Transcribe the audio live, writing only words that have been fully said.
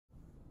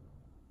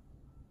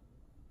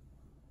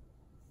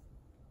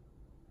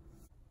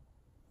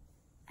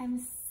I'm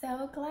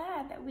so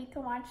glad that we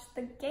can watch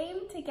the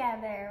game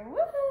together.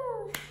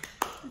 Woohoo!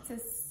 This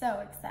is so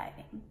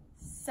exciting.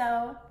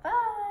 So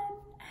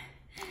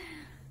fun.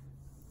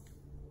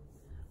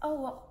 Oh,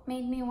 what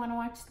made me want to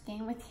watch the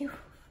game with you?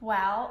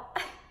 Well,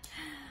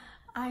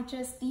 I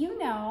just, you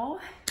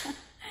know,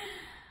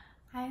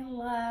 I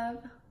love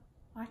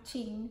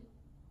watching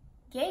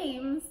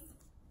games,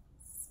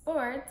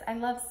 sports. I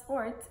love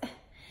sports.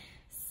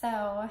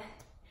 So,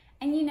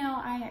 and you know,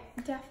 I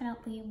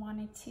definitely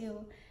wanted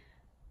to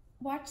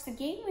watch the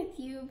game with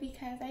you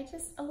because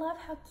I love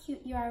how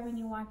cute you are when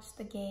you watch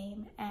the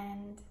game,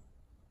 and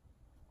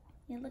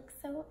you look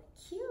so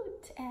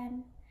cute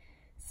and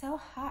so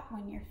hot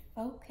when you're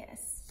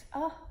focused.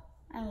 Oh,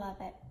 I love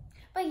it.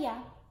 But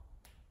yeah,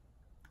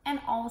 and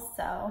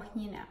also,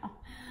 you know,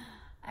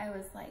 I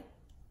was like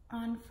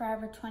on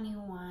Forever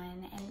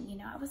 21, and you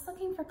know, I was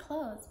looking for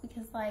clothes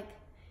because like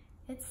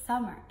it's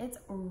summer, it's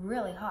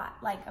really hot,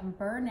 like I'm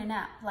burning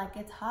up, like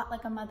it's hot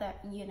like a mother,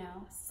 you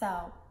know.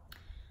 So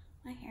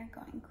my hair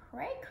going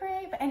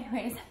cray. But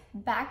anyways,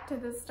 back to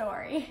the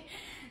story.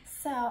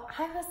 So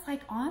I was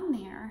like on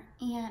there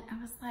and I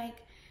was like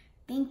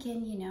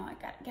thinking, you know, I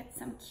gotta get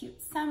some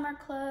cute summer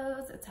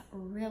clothes. It's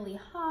really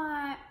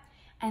hot.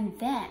 And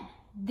then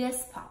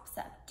this pops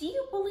up. Do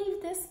you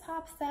believe this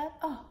pops up?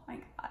 Oh my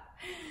God.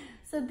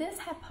 So this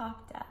had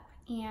popped up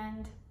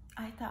and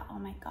I thought, oh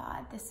my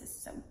God, this is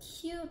so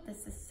cute.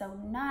 This is so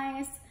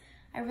nice.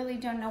 I really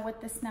don't know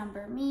what this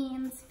number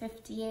means,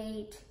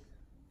 58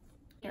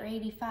 or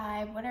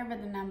 85, whatever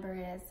the number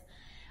is.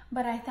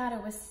 But I thought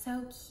it was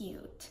so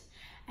cute.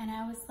 And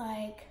I was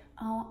like,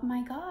 oh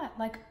my God,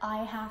 like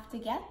I have to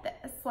get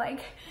this. Like,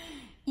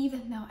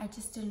 even though I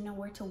just didn't know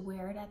where to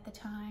wear it at the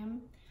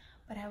time,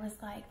 but I was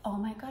like, oh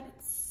my God,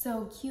 it's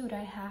so cute,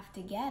 I have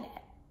to get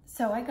it.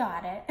 So I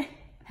got it.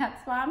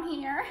 That's why I'm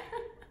here.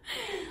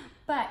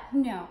 But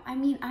no, I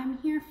mean, I'm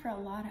here for a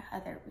lot of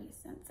other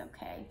reasons,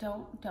 okay?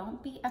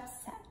 Don't be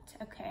upset,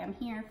 okay? I'm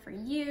here for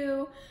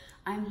you.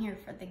 I'm here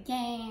for the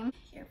game,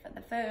 here for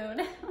the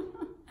food,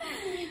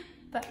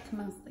 but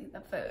mostly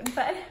the food.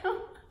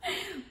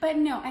 But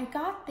no, I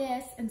got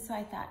this, and so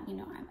I thought, you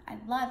know, I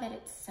love it.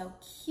 It's so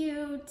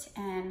cute,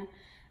 and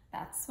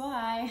that's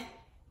why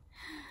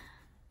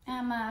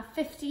I'm a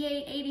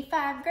 58,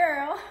 85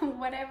 girl,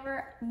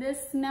 whatever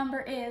this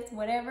number is,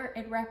 whatever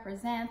it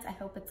represents. I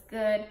hope it's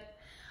good,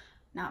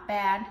 not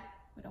bad.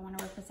 We don't want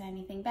to represent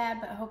anything bad,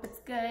 but I hope it's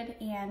good.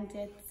 And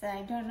it's,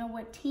 I don't know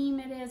what team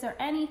it is or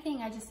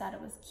anything. I just thought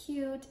it was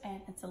cute,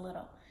 and it's a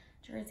little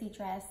jersey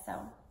dress. So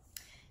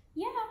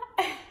yeah,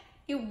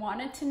 you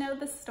wanted to know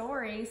the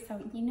story,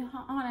 so you know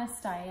how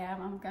honest I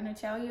am. I'm gonna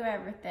tell you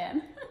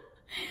everything.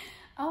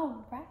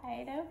 All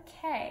right,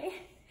 okay.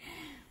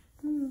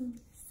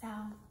 So,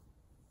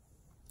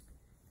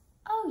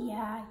 oh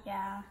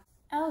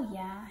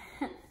yeah.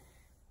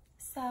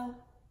 So,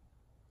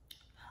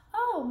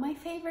 oh, my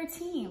favorite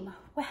team.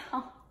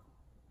 Well,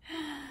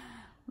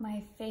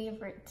 my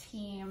favorite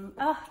team.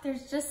 Oh,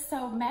 there's just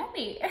so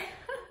many.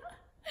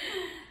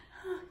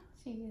 Oh,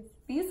 geez,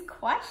 these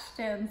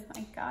questions.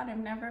 My God, I've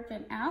never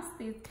been asked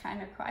these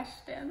kind of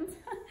questions.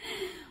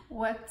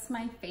 What's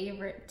my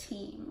favorite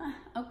team?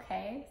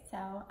 Okay,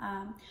 so,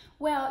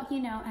 well, you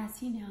know,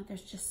 as you know,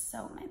 there's just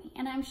so many,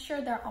 and I'm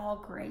sure they're all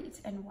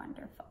great and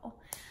wonderful.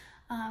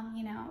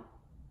 You know,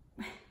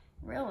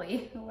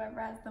 really, whoever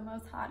has the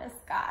most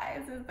hottest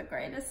guys is the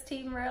greatest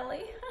team,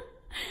 really.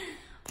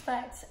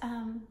 But,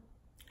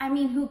 I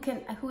mean,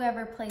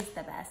 whoever plays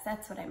the best,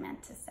 that's what I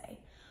meant to say.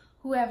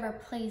 Whoever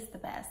plays the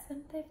best,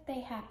 and if they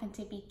happen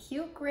to be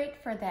cute, great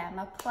for them,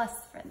 a plus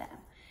for them.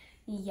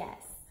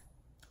 Yes,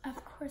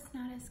 of course,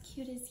 not as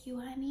cute as you,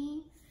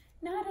 honey.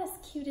 Not as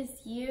cute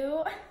as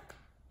you,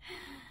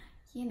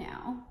 you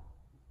know,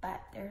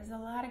 but there's a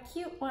lot of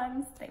cute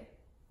ones.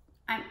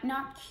 I'm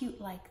not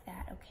cute like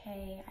that,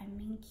 okay? I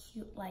mean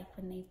cute like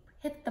when they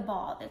hit the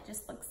ball. They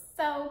just look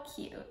so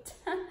cute.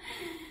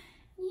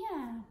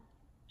 Yeah.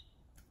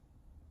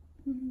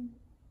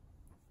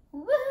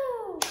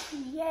 Woo!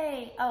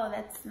 Yay! Oh,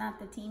 that's not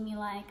the team you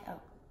like?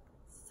 Oh,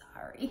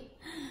 sorry.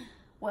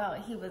 Well,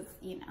 he was,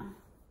 you know,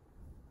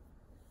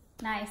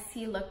 nice.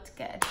 He looked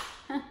good.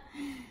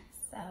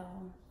 So,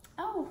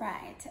 all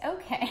right.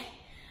 Okay.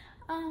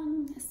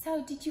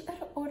 So did you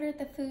order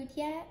the food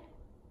yet?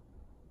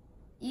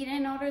 You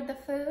didn't order the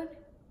food?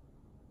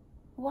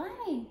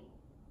 Why?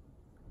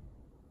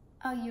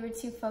 Oh, you were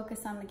too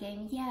focused on the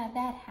game. Yeah,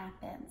 that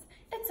happens.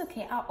 It's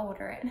okay, I'll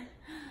order it.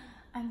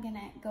 I'm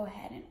gonna go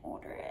ahead and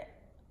order it.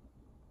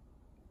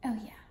 Oh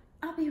yeah,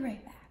 I'll be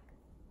right back.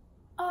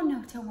 Oh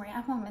no, don't worry,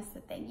 I won't miss a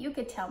thing. You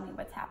could tell me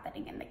what's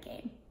happening in the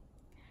game.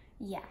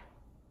 Yeah.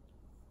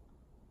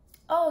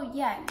 Oh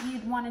yeah, you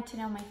wanted to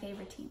know my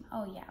favorite team.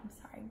 Oh yeah, I'm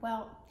sorry.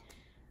 Well,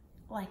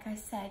 like I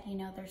said, you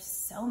know, there's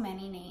so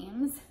many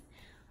names.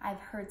 I've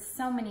heard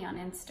so many on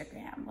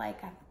Instagram.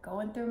 Like, I'm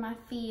going through my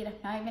feed, I'm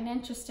not even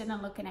interested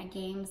in looking at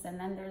games, and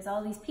then there's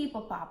all these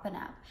people popping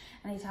up,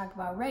 and they talk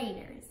about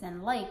Raiders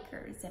and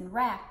Lakers and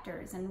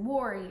Raptors and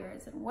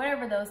Warriors and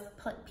whatever those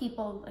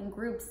people and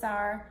groups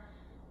are,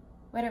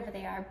 whatever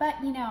they are. But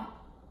you know,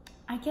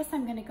 I guess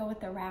I'm gonna go with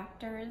the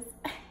Raptors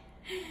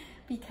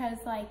because,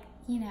 like,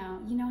 you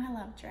know I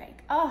love Drake.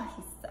 Oh,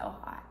 he's so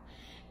hot.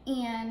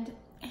 And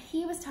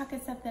he was talking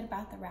something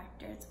about the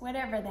Raptors,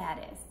 whatever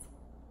that is.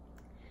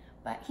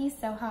 But he's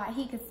so hot,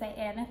 he could say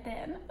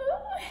anything.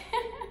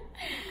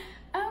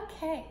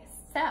 Okay,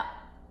 so,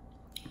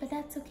 but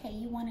that's okay,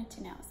 you wanted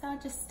to know. So I'll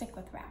just stick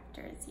with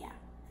Raptors, yeah.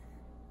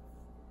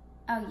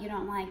 Oh, you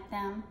don't like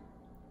them?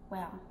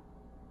 Well,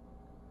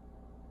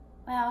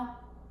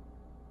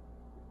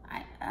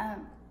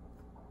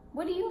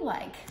 what do you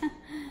like?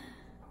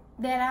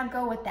 Then I'll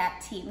go with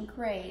that team.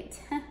 Great.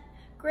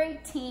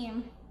 Great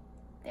team.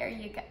 There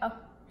you go.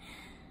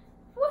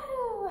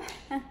 Woohoo!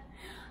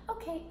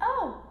 Okay,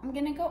 oh, I'm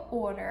gonna go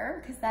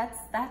order because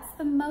that's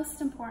the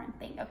most important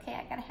thing. Okay,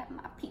 I gotta have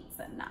my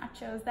pizza and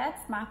nachos.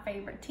 That's my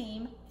favorite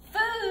team.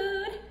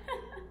 Food!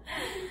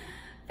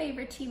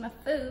 Favorite team of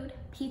food,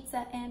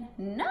 pizza and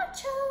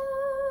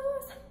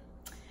nachos.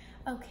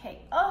 Okay,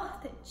 oh,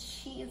 the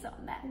cheese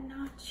on that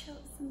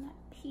nachos and that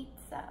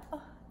pizza.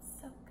 Oh, it's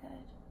so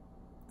good,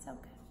 so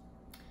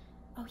good.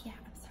 Oh yeah,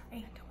 I'm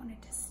sorry, I don't want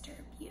to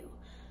disturb you.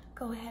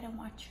 Go ahead and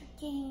watch your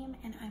game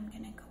and I'm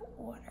gonna go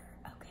order,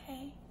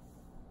 okay?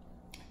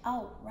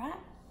 All right.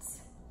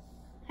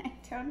 I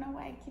don't know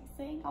why I keep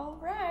saying all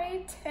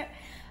right.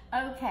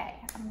 Okay,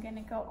 I'm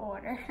gonna go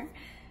order.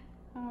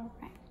 All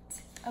right,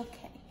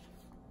 okay.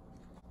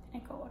 I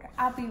go order.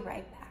 I'll be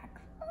right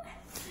back.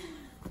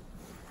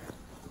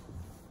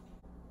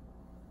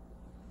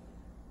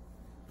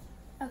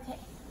 Okay.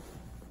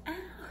 Ow.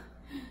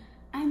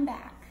 I'm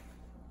back.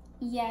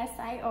 Yes,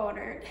 I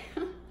ordered.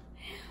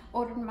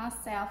 Ordered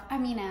myself,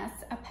 us,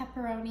 a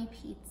pepperoni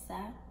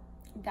pizza.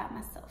 Got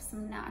myself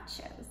some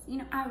nachos. You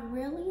know, I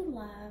really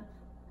love,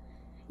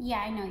 yeah,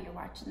 I know you're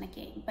watching the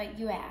game, but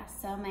you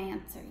asked, so I'm gonna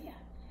answer you.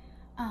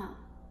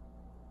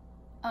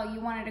 Oh,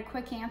 you wanted a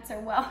quick answer?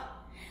 Well,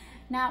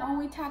 not when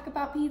we talk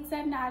about pizza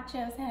and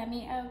nachos,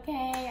 honey,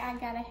 okay? I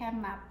gotta have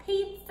my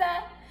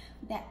pizza.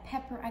 I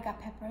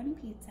got pepperoni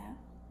pizza.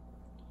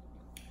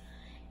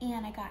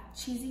 And I got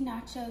cheesy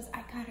nachos.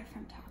 I got it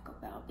from Taco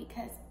Bell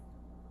because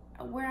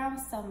where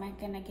else am I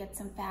gonna get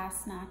some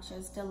fast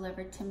nachos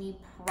delivered to me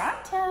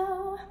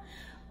pronto?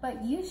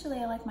 But usually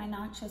I like my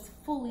nachos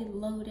fully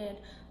loaded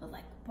with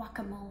like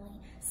guacamole,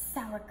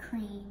 sour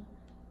cream,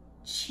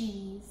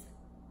 cheese,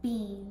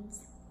 beans,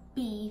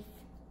 beef,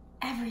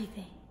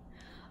 everything.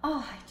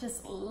 Oh, I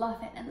just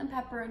love it. And the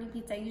pepperoni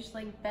pizza, I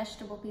usually like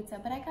vegetable pizza,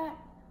 but I got,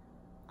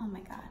 oh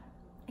my God,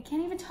 I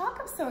can't even talk.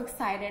 I'm so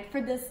excited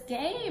for this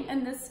game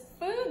and this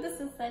food. This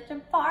is such a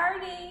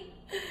party.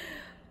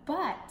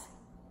 But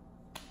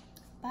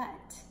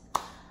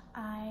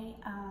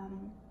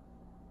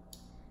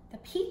the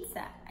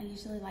pizza, I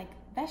usually like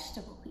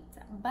vegetable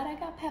pizza, but I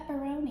got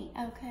pepperoni,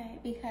 okay,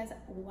 because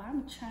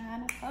I'm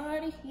trying to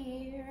party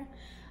here.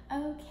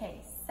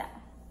 Okay, so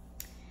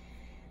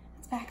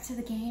it's back to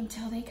the game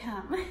till they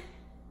come.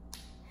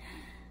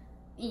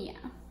 Yeah.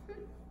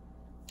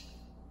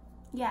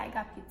 Yeah, I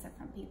got pizza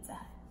from Pizza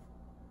Hut.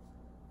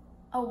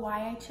 Oh,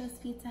 why I chose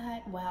Pizza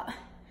Hut? Well,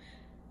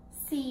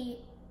 see,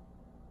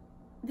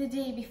 the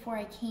day before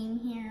I came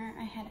here,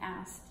 I had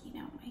asked,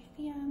 my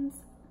fans,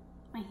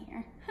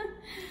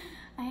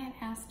 I had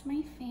asked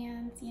my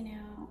fans,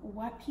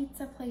 what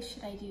pizza place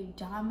should I do,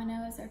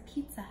 Domino's or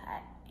Pizza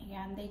Hut?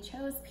 And they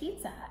chose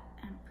Pizza Hut.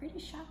 I'm pretty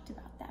shocked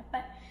about that,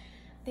 but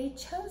they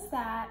chose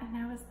that, and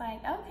I was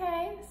like,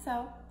 okay,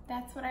 so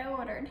that's what I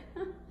ordered.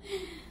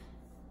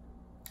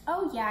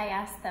 Oh yeah, I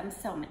asked them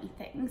so many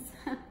things.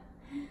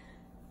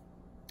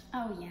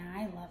 Oh yeah,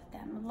 I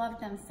love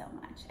them so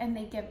much. And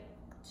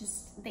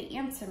they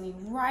answer me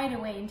right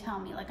away and tell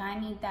me, like, I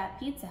need that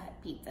Pizza Hut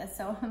pizza,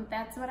 so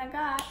that's what I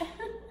got.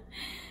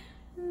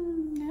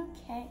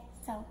 Okay,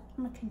 so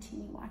I'm gonna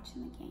continue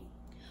watching the game.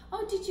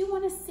 Oh, did you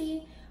want to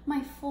see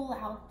my full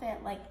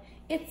outfit? Like,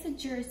 it's a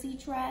jersey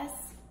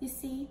dress, you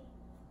see?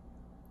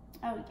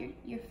 Oh,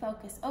 you're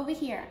focused. Over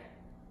here.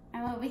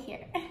 I'm over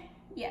here.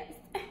 Yes,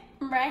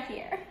 right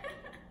here.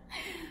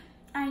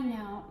 I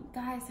know,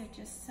 guys are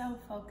just so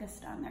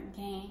focused on their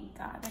game.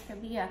 God, there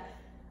could be a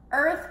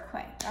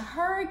earthquake, a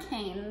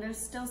hurricane, and they're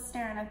still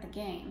staring at the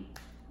game.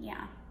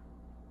 Yeah,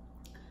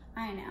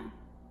 I know.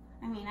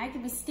 I mean, I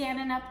could be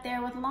standing up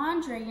there with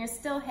laundry and your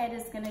still head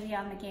is gonna be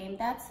on the game.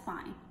 That's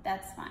fine,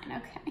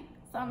 okay.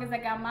 As long as I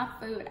got my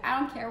food, I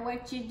don't care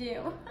what you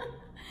do.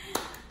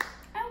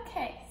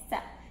 Okay, so,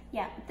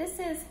 yeah, this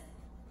is,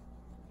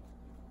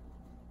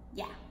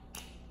 yeah.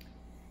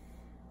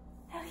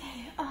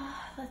 Okay,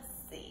 let's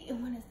see,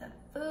 when is the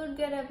food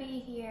gonna be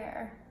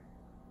here?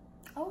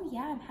 Oh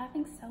yeah, I'm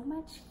having so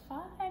much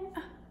fun.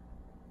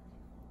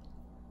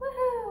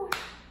 Woohoo!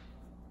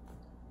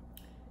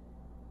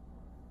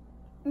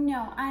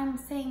 No, I'm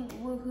saying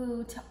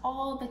woohoo to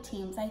all the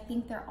teams. I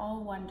think they're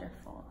all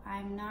wonderful.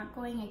 I'm not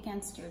going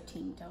against your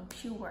team, don't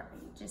you worry.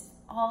 Just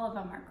all of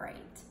them are great.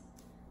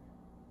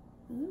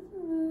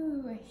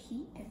 Ooh,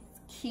 he is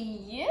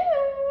cute.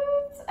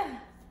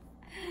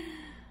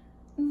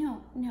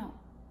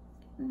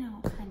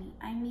 No, honey.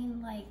 I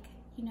mean, like,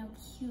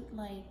 cute,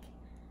 like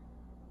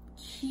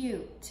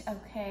cute,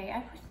 okay?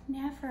 I would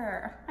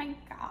never, my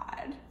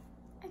God.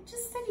 I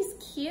just said he's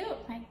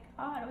cute, my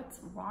God, what's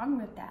wrong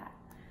with that?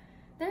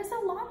 There's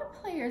a lot of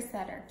players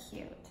that are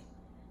cute.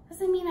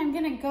 Doesn't mean I'm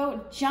gonna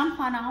go jump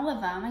on all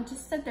of them. I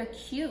just said they're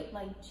cute,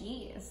 like,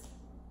 geez.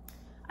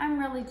 I'm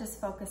really just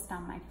focused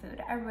on my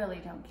food. I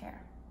really don't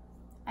care.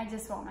 I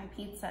just want my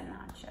pizza and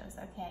nachos,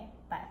 okay?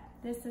 But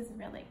this is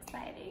really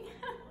exciting.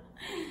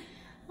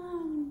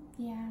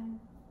 Yeah.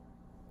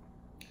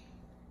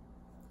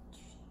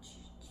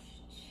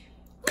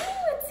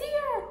 Ooh, it's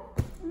here.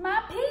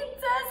 My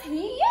pizza's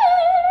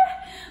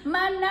here.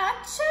 My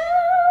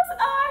nachos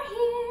are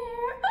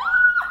here.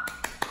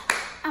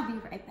 Ah! I'll be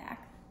right back.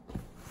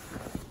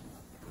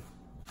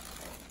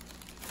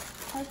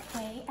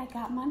 Okay, I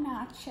got my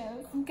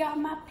nachos, got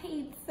my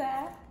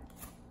pizza.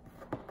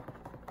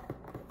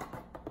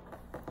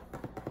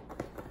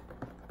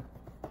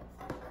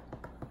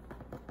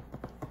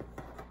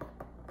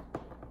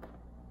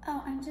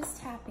 Oh, I'm just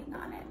tapping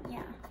on it,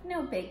 yeah,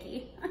 no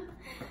biggie.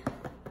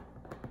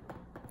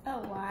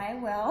 Oh, why?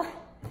 Well,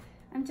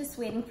 I'm just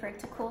waiting for it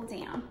to cool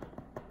down.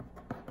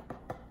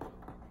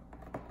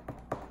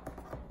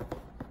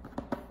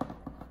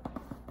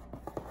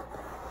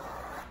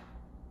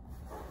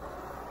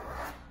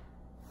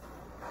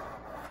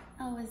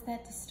 Oh, is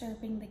that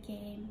disturbing the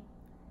game?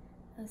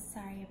 Oh,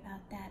 sorry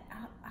about that.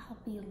 I'll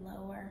be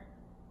lower.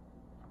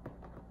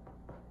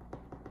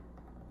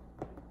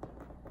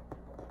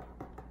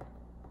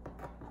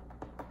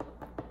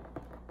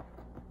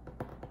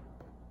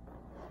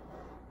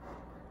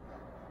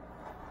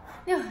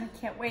 No, I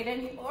can't wait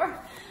anymore.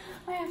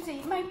 I have to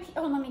eat my,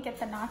 oh, let me get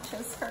the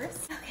nachos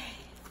first. Okay,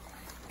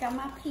 got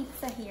my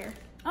pizza here.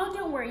 Oh,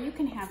 don't worry, you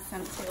can have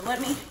some too. Let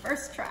me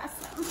first try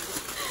some.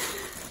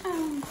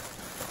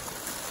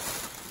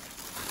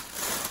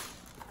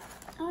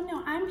 Oh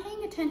no, I'm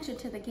paying attention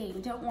to the game.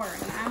 Don't worry,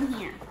 I'm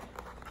here.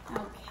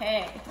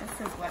 Okay,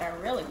 this is what I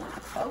really want to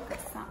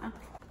focus on.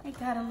 I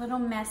got a little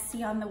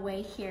messy on the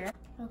way here.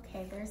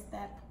 Okay, there's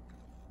that.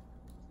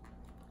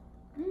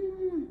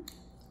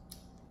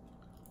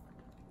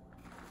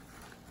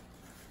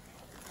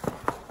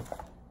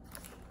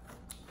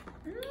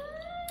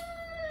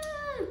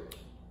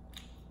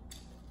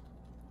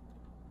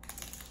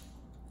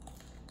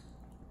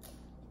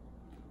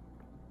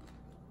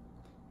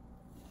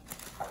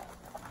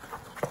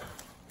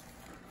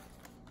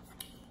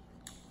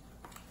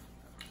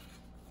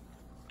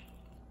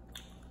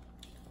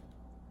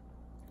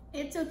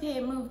 It's okay,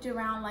 it moved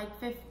around like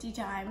 50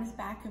 times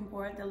back and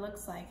forth, it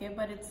looks like it,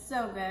 but it's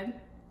so good.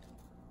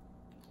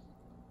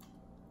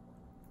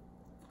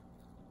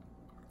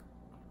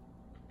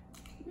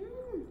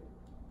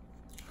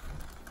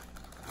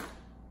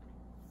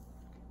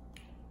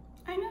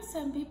 I know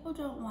some people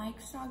don't like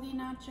soggy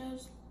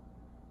nachos.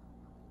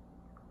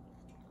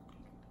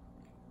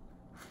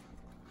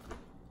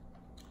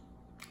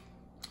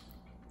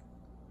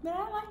 But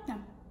I like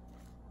them.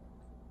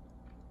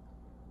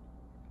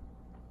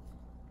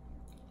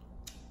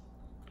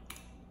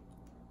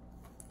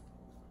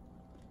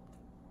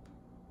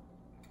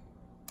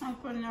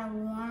 Like when they're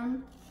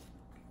warm.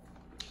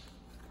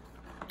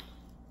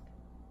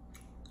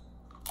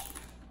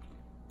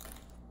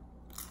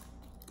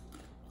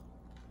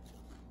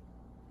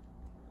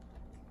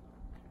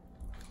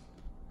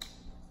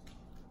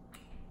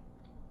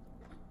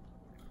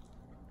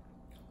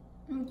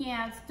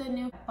 Yeah, it's the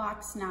new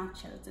box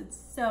nachos. It's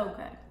so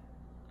good.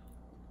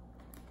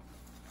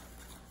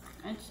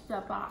 It's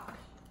the box.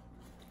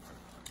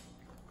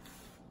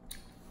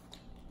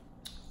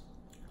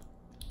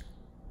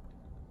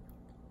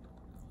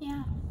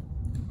 Yeah.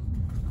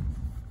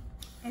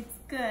 It's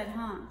good,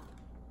 huh?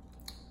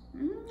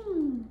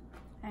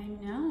 I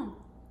know.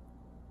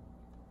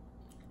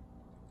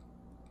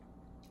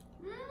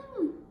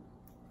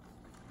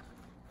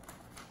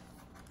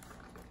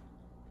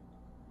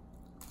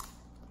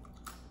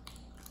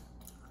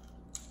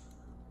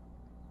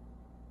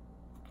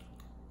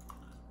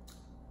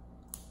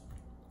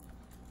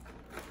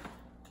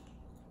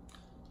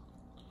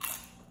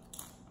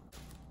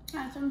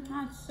 Got some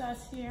hot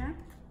sauce here.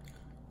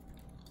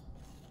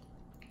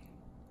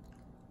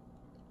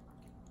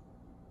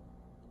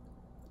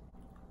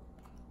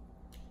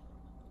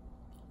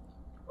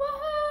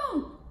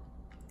 Woohoo!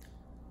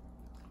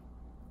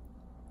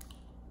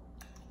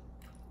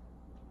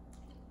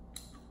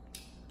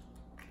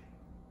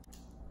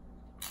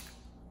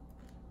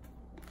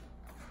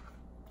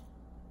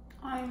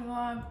 I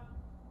love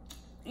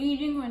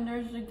eating when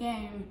there's a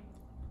game.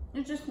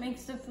 It just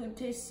makes the food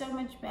taste so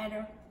much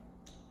better.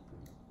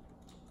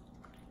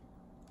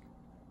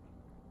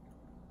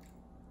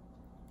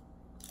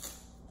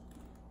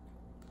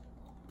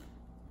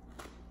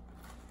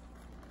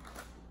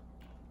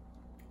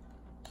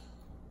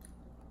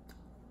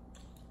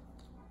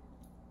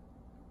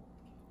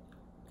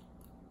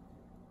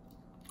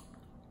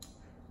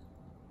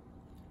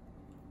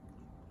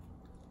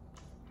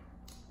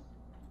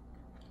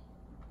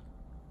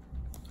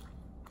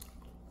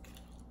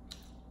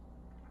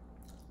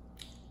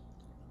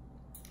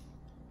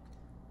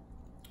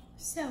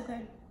 So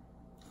good.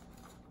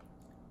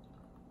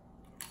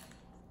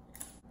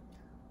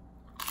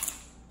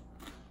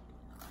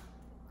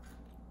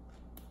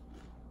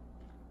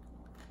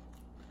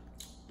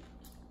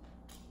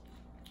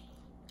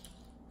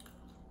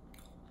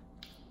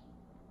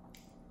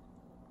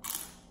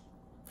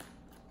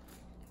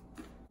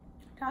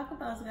 Taco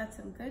Bell's got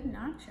some good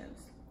nachos.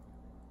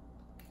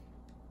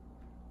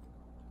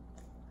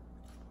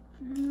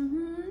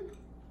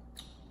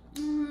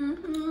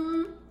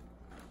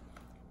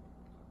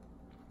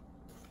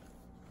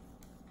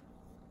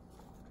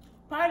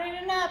 Party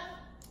it up.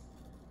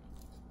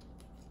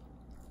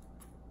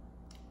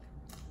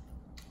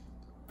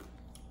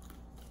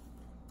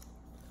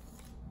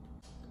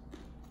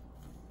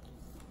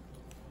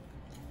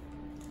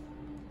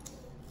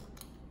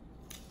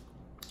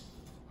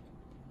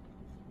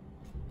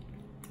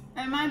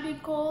 It might be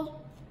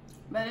cold,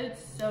 but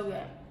it's so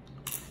good.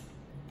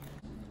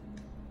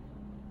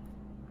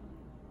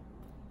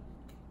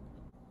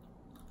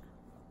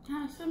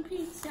 Have some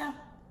pizza.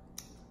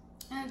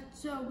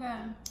 It's so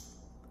good.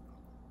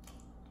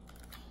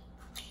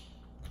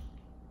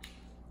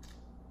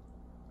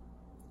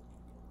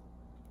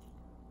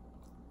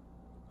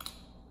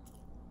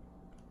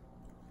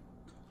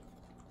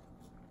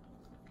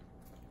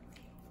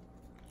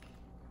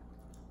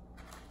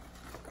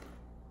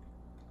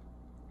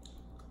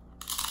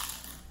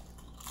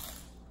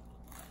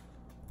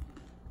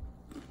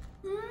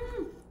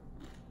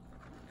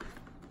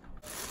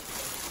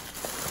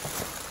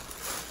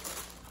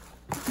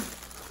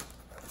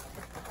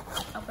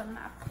 Open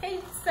my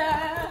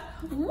pizza.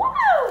 Woo!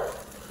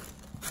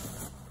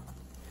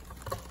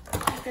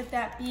 Look at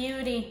that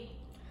beauty.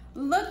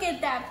 Look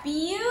at that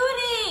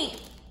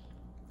beauty.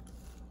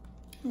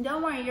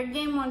 Don't worry, your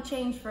game won't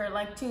change for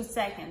like 2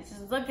 seconds.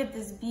 Just look at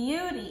this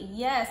beauty.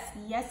 Yes,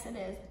 yes it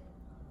is.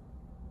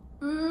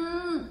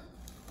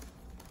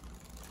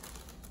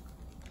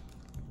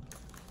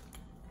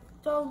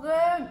 So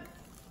good.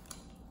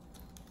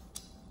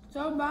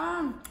 So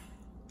bomb.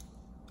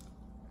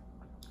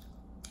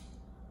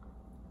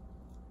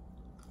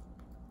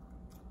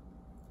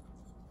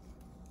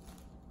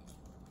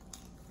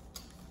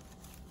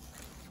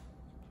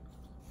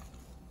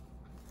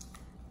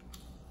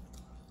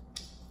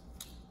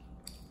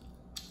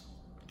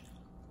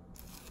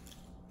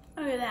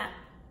 Look at that.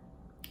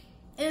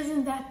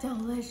 Isn't that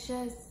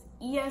delicious?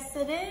 Yes,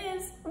 it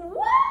is.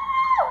 Woo!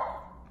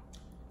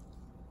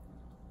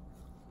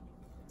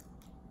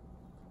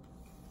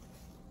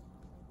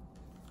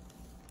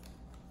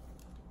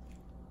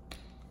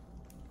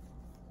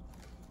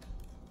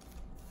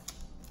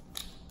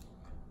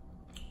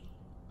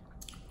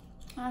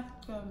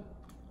 That's good.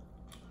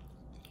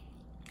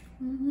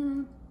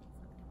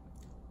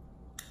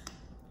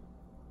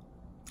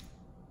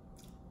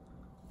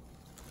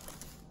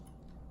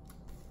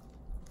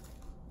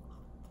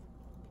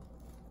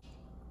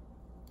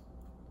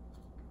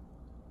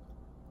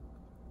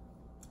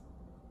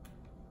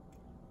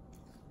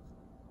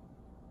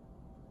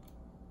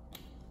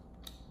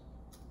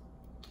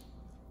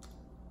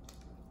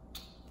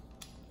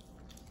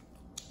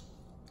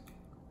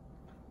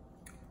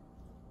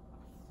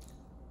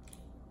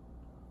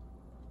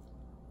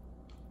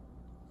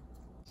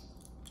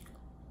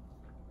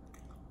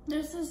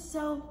 This is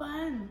so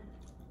fun.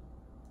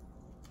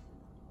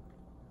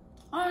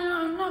 Oh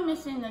no, I'm not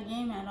missing the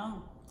game at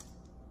all.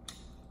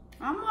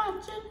 I'm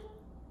watching.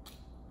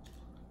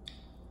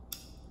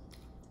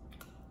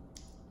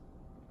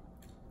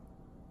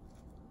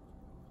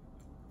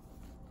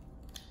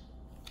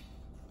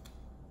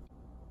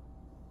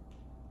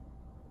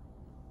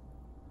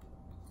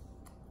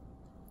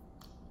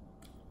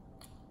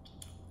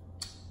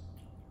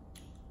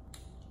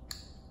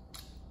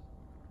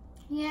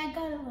 Yeah, I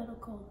got a little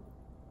cold.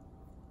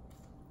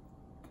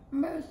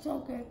 But it's so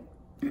good.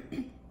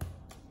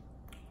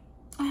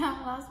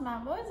 I lost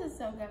my voice, it's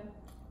so good.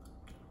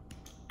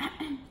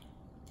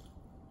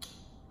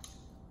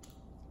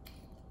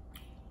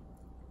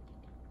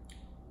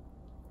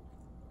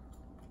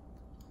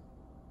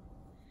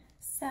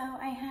 So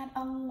I had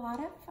a lot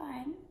of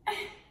fun.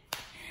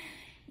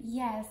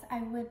 Yes,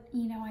 I would,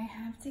 I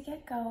have to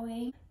get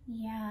going.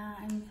 Yeah,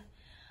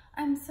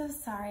 I'm so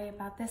sorry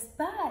about this,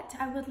 but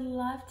I would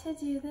love to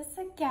do this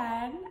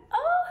again.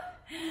 Oh,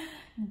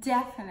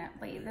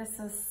 definitely. This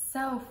was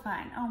so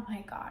fun. Oh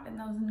my God. And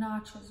those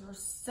nachos were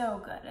so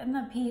good. And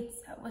the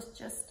pizza was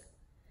just,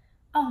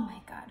 oh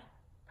my God,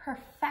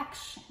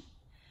 perfection.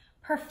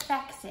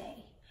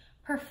 Perfecte.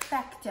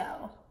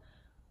 Perfecto.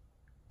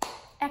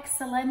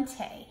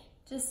 Excelente.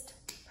 Just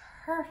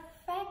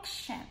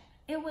perfection.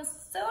 It was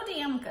so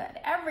damn good.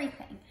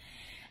 Everything.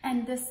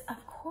 And this,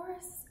 of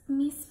course,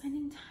 me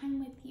spending time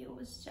with you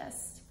was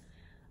just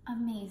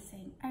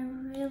amazing. I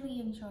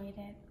really enjoyed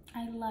it.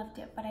 I loved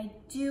it, but I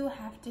do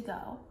have to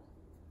go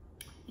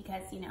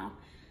because,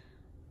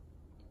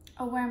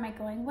 oh, where am I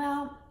going?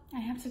 Well, I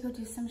have to go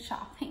do some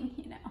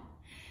shopping,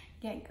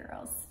 get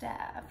girl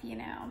stuff,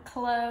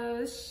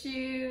 clothes,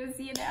 shoes,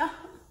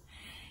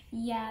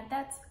 Yeah,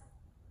 that's,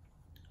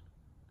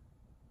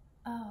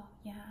 oh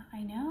yeah,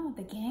 I know,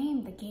 the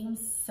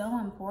game's so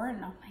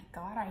important. Oh my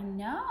God, I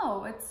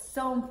know, it's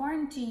so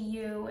important to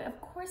you. Of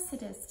course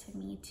it is to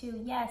me too,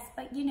 yes,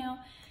 but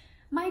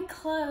my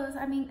clothes,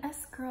 I mean,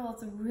 us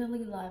girls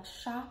really love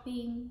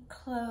shopping,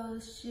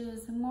 clothes,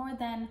 shoes, more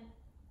than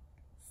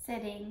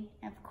sitting,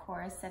 of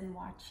course, and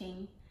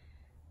watching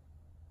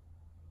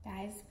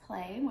guys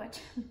play, which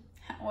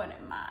I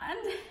wouldn't mind.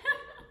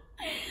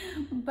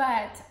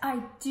 But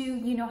I do,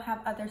 you know,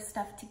 have other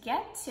stuff to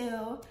get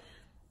to.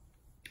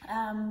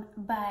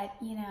 But,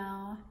 you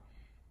know,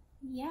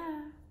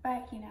 yeah,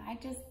 but, you know, I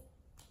just,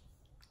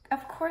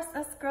 of course,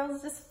 us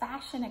girls, just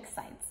fashion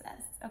excites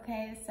us,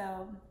 okay?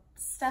 So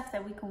stuff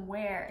that we can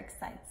wear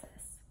excites us.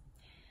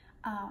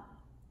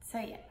 So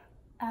yeah,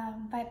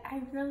 but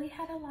I really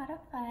had a lot of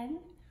fun.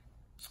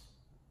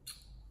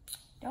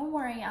 Don't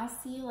worry, I'll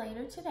see you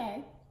later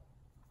today.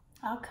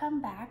 I'll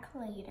come back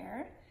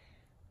later.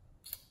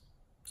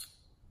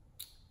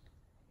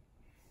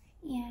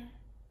 Yeah,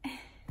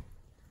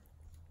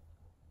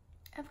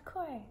 of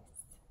course.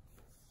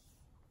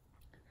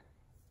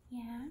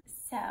 Yeah,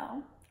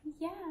 so,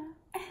 yeah.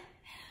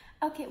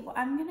 Okay, well,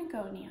 I'm gonna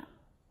go now.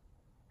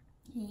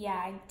 Yeah,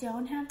 I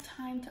don't have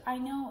time to, I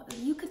know,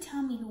 you could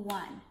tell me who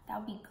won. That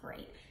would be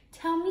great.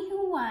 Tell me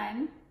who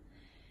won,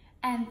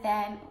 and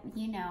then,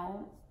 you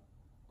know,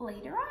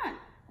 later on,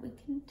 we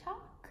can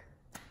talk.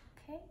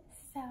 Okay,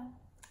 so,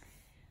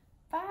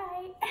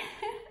 bye.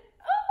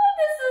 Oh,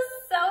 this is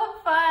so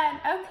fun.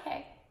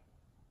 Okay,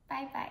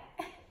 bye-bye.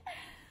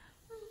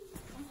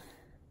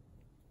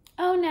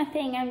 Oh,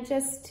 nothing. I'm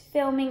just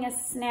filming a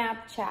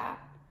Snapchat.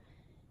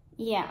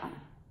 Yeah,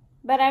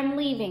 but I'm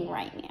leaving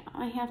right now.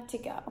 I have to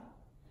go.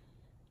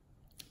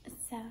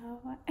 So,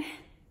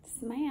 this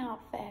is my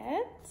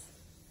outfit.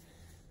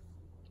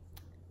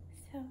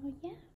 So, yeah.